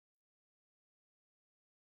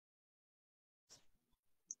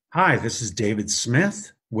Hi, this is David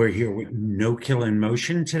Smith. We're here with No Kill in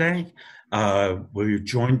Motion today. We're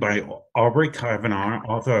joined by Aubrie Kavanaugh,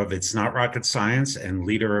 author of It's Not Rocket Science and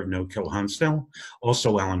leader of No Kill Huntsville.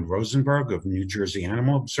 Also, Alan Rosenberg of New Jersey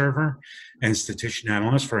Animal Observer and statistician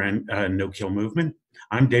analyst for No Kill Movement.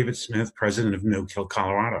 I'm David Smith, president of No Kill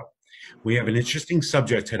Colorado. We have an interesting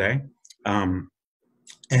subject today. And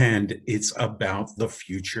it's about the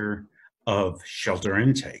future of shelter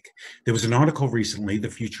intake. There was an article recently, The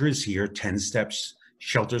Future is Here, 10 Steps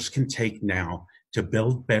Shelters Can Take Now to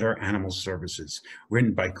Build Better Animal Services,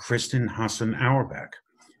 written by Kristen Hassen-Auerback.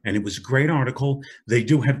 And it was a great article. They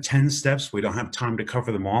do have 10 steps. We don't have time to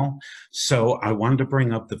cover them all. So I wanted to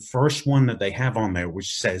bring up the first one that they have on there,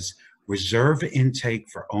 which says, reserve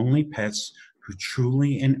intake for only pets who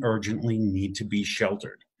truly and urgently need to be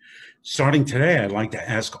sheltered. Starting today, I'd like to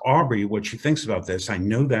ask Aubrie what she thinks about this. I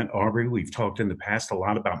know that, Aubrie, we've talked in the past a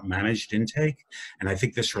lot about managed intake, and I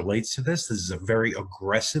think this relates to this. This is a very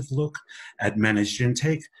aggressive look at managed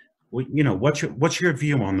intake. What's your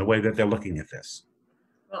view on the way that they're looking at this?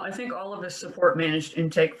 Well, I think all of us support managed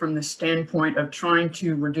intake from the standpoint of trying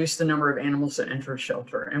to reduce the number of animals that enter a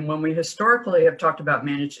shelter. And when we historically have talked about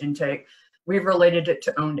managed intake, we've related it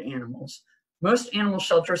to owned animals. Most animal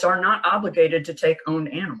shelters are not obligated to take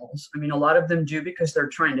owned animals. I mean, a lot of them do because they're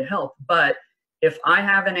trying to help. But if I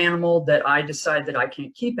have an animal that I decide that I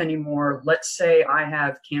can't keep anymore, let's say I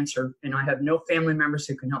have cancer and I have no family members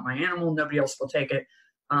who can help my animal, nobody else will take it.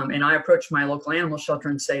 And I approach my local animal shelter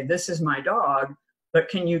and say, this is my dog, but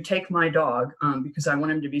can you take my dog because I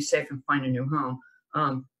want him to be safe and find a new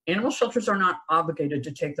home. Animal shelters are not obligated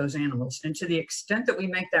to take those animals. And to the extent that we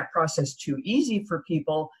make that process too easy for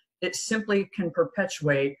people, it simply can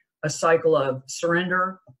perpetuate a cycle of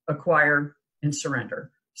surrender, acquire, and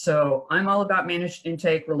surrender. So I'm all about managed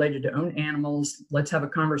intake related to owned animals. Let's have a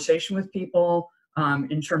conversation with people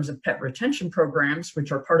in terms of pet retention programs,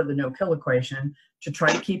 which are part of the no-kill equation, to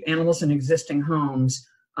try to keep animals in existing homes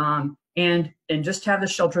and just have the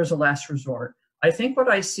shelter as a last resort. I think what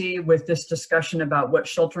I see with this discussion about what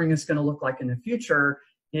sheltering is going to look like in the future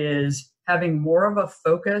is having more of a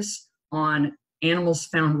focus on animals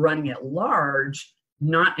found running at large,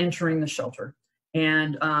 not entering the shelter.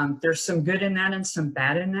 And there's some good in that and some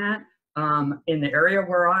bad in that. In the area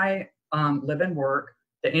where I live and work,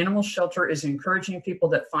 the animal shelter is encouraging people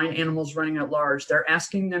that find animals running at large. They're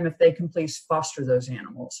asking them if they can please foster those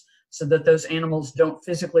animals so that those animals don't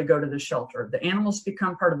physically go to the shelter. The animals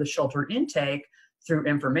become part of the shelter intake through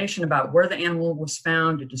information about where the animal was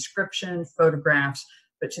found, a description, photographs.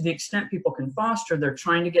 But to the extent people can foster, they're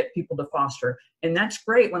trying to get people to foster. And that's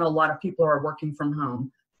great when a lot of people are working from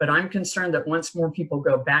home. But I'm concerned that once more people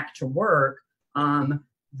go back to work,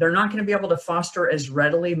 they're not going to be able to foster as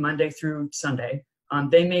readily Monday through Sunday.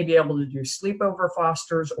 They may be able to do sleepover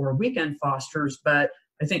fosters or weekend fosters, but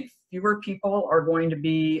I think fewer people are going to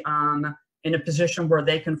be in a position where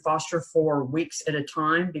they can foster for weeks at a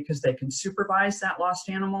time because they can supervise that lost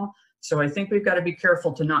animal. So I think we've got to be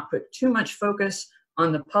careful to not put too much focus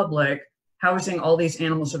on the public housing all these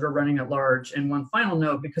animals that are running at large. And one final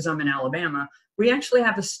note, because I'm in Alabama, we actually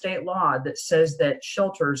have a state law that says that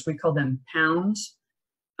shelters, we call them pounds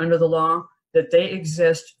under the law, that they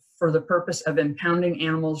exist for the purpose of impounding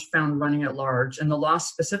animals found running at large. And the law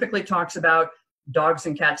specifically talks about dogs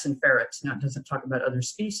and cats and ferrets. Now, it doesn't talk about other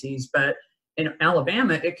species, but in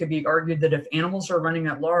Alabama, it could be argued that if animals are running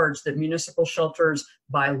at large, that municipal shelters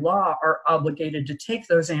by law are obligated to take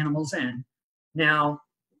those animals in. Now,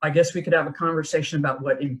 I guess we could have a conversation about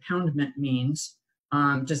what impoundment means.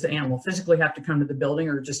 Does the animal physically have to come to the building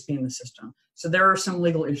or just be in the system? So there are some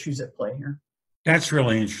legal issues at play here. That's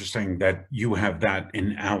really interesting that you have that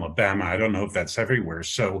in Alabama. I don't know if that's everywhere.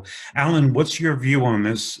 So, Alan, what's your view on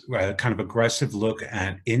this kind of aggressive look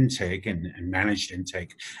at intake and managed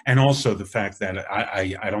intake? And also the fact that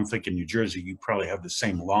I don't think in New Jersey you probably have the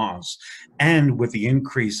same laws. And with the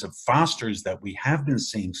increase of fosters that we have been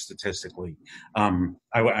seeing statistically,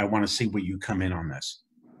 I want to see where you come in on this.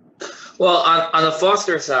 Well, on the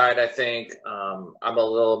foster side, I think I'm a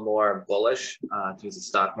little more bullish, to use a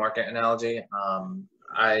stock market analogy.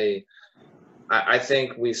 I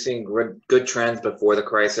think we've seen good trends before the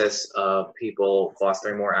crisis of people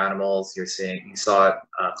fostering more animals. You saw it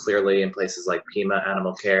clearly in places like Pima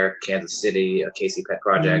Animal Care, Kansas City, Casey Pet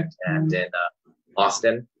Project, and in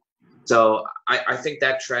Austin. So I think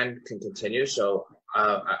that trend can continue. So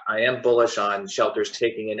I am bullish on shelters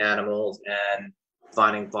taking in animals and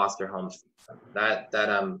finding foster homes. That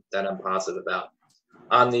I'm positive about.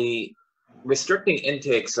 On the restricting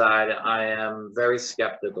intake side, I am very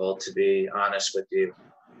skeptical, to be honest with you.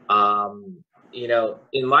 you know,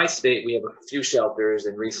 in my state, we have a few shelters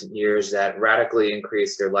in recent years that radically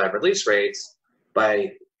increased their live release rates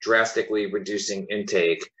by drastically reducing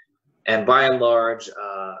intake. And by and large,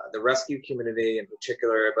 the rescue community in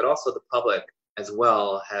particular, but also the public as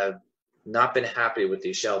well, have not been happy with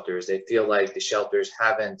these shelters. They feel like the shelters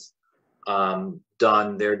haven't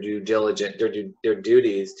done their due diligence, their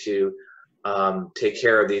duties to take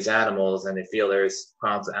care of these animals, and they feel there's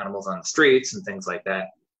problems with animals on the streets and things like that.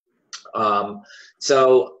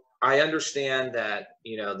 So I understand that,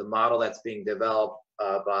 you know, the model that's being developed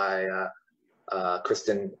by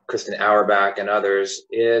Kristen Auerback and others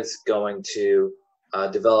is going to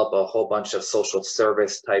develop a whole bunch of social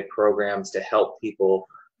service type programs to help people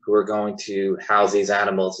who are going to house these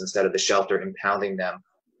animals instead of the shelter impounding them.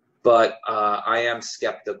 But I am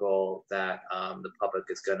skeptical that the public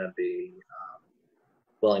is going to be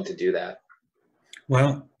willing to do that.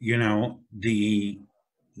 Well, you know,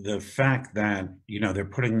 the fact that, you know, they're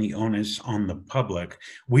putting the onus on the public,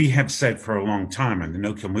 we have said for a long time, and the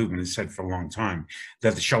no-kill movement has said for a long time,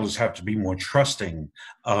 that the shelters have to be more trusting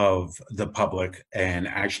of the public and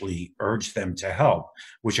actually urge them to help,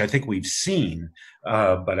 which I think we've seen.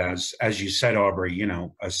 But as you said, Aubrie, you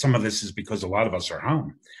know, some of this is because a lot of us are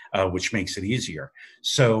home, which makes it easier.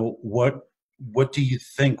 So what do you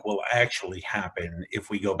think will actually happen if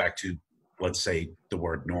we go back to, let's say, the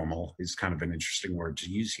word normal is kind of an interesting word to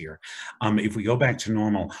use here. If we go back to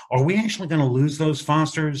normal, are we actually going to lose those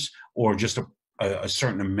fosters, or just a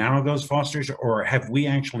certain amount of those fosters, or have we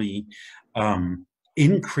actually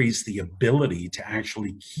increased the ability to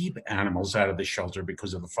actually keep animals out of the shelter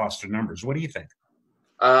because of the foster numbers? What do you think?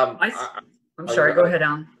 I'm sorry, go ahead,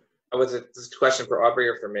 Alan. Was it this question for Aubrie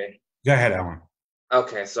or for me? Go ahead, Alan.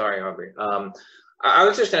 Okay, sorry, Aubrie. I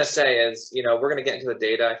was just going to say is, you know, we're going to get into the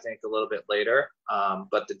data, I think, a little bit later,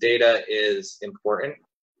 but the data is important.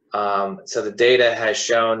 So the data has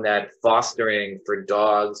shown that fostering for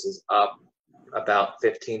dogs is up about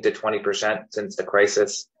 15 to 20% since the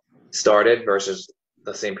crisis started versus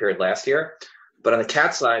the same period last year. But on the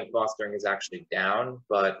cat side, fostering is actually down.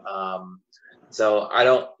 But so I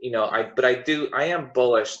don't, you know, I am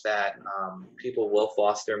bullish that people will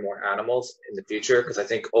foster more animals in the future, because I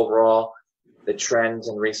think overall, the trends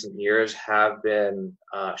in recent years have been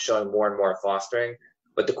showing more and more fostering.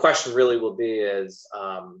 But the question really will be is,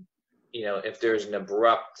 you know, if there's an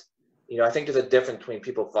abrupt, you know, I think there's a difference between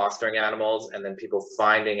people fostering animals and then people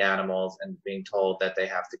finding animals and being told that they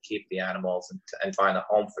have to keep the animals and find a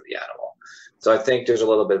home for the animal. So I think there's a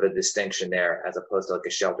little bit of a distinction there as opposed to like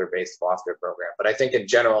a shelter-based foster program. But I think in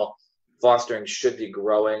general, fostering should be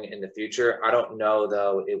growing in the future. I don't know,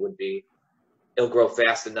 though, it'll grow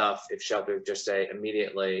fast enough if shelters just say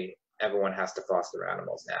immediately everyone has to foster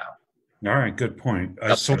animals now. All right, good point.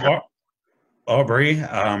 So Aubrie,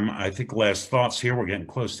 I think last thoughts here, we're getting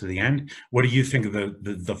close to the end. What do you think of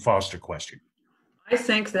the foster question? I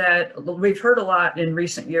think that we've heard a lot in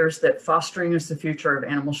recent years that fostering is the future of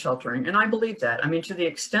animal sheltering, and I believe that. I mean, to the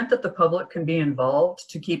extent that the public can be involved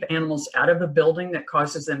to keep animals out of a building that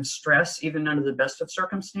causes them stress, even under the best of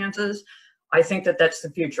circumstances, I think that that's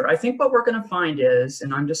the future. I think what we're going to find is,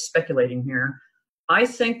 and I'm just speculating here, I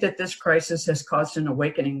think that this crisis has caused an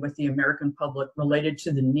awakening with the American public related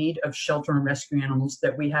to the need of shelter and rescue animals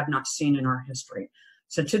that we have not seen in our history.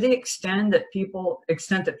 So to the extent that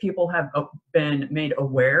people have been made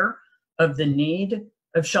aware of the need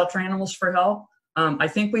of shelter animals for help, I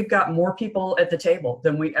think we've got more people at the table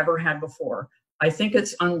than we ever had before. I think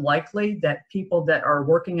it's unlikely that people that are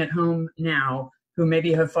working at home now who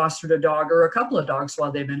maybe have fostered a dog or a couple of dogs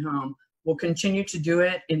while they've been home will continue to do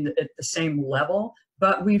it at the same level.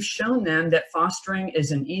 But we've shown them that fostering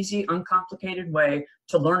is an easy, uncomplicated way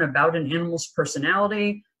to learn about an animal's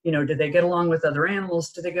personality. You know, do they get along with other animals?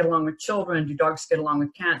 Do they get along with children? Do dogs get along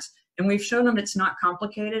with cats? And we've shown them it's not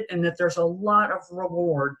complicated and that there's a lot of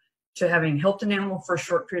reward to having helped an animal for a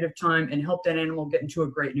short period of time and helped that animal get into a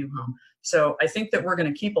great new home. So I think that we're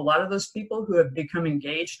going to keep a lot of those people who have become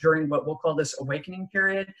engaged during what we'll call this awakening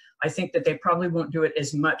period. I think that they probably won't do it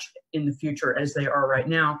as much in the future as they are right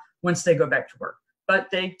now once they go back to work. But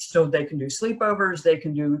they can do sleepovers, they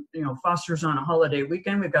can do, you know, fosters on a holiday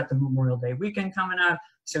weekend. We've got the Memorial Day weekend coming up.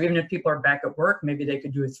 So even if people are back at work, maybe they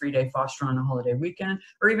could do a 3-day foster on a holiday weekend,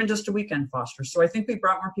 or even just a weekend foster. So I think we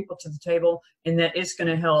brought more people to the table, and that is going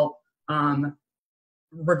to help,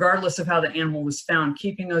 regardless of how the animal was found,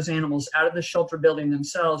 keeping those animals out of the shelter building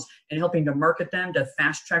themselves and helping to market them, to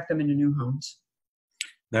fast track them into new homes.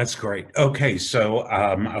 That's great. Okay, so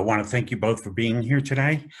I want to thank you both for being here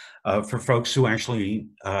today. For folks who actually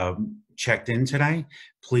checked in today.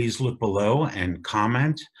 Please look below and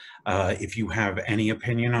comment if you have any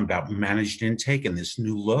opinion about managed intake and this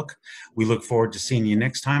new look. We look forward to seeing you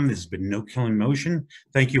next time. This has been No Killing Motion.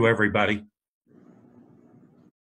 Thank you, everybody.